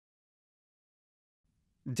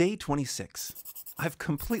Day 26. I've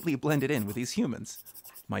completely blended in with these humans.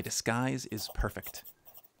 My disguise is perfect.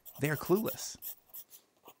 They're clueless.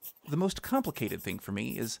 The most complicated thing for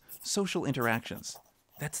me is social interactions.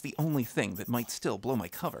 That's the only thing that might still blow my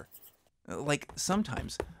cover. Like,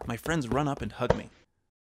 sometimes my friends run up and hug me.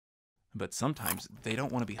 But sometimes they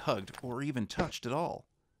don't want to be hugged or even touched at all.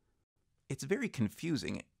 It's very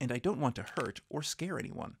confusing, and I don't want to hurt or scare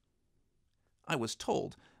anyone. I was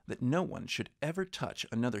told that no one should ever touch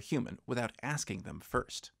another human without asking them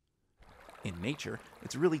first. In nature,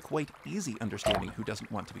 it's really quite easy understanding who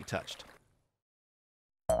doesn't want to be touched.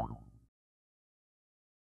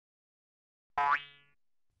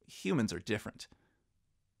 Humans are different,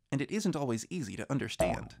 and it isn't always easy to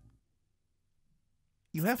understand.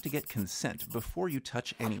 You have to get consent before you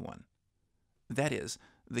touch anyone. That is,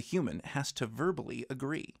 the human has to verbally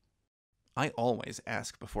agree. I always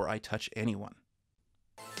ask before I touch anyone.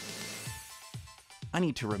 I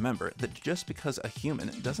need to remember that just because a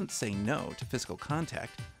human doesn't say no to physical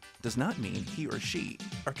contact does not mean he or she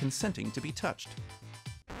are consenting to be touched.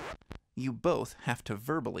 You both have to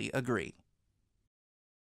verbally agree.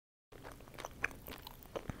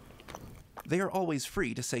 They are always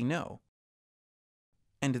free to say no.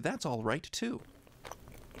 And that's all right too.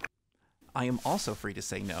 I am also free to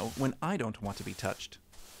say no when I don't want to be touched.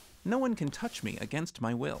 No one can touch me against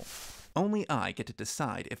my will. Only I get to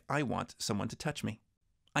decide if I want someone to touch me.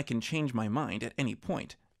 I can change my mind at any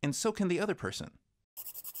point, and so can the other person.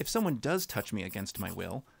 If someone does touch me against my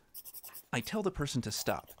will, I tell the person to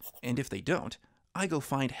stop, and if they don't, I go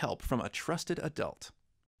find help from a trusted adult.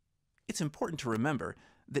 It's important to remember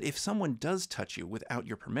that if someone does touch you without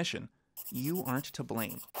your permission, you aren't to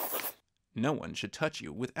blame. No one should touch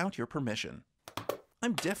you without your permission.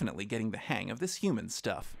 I'm definitely getting the hang of this human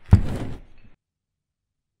stuff.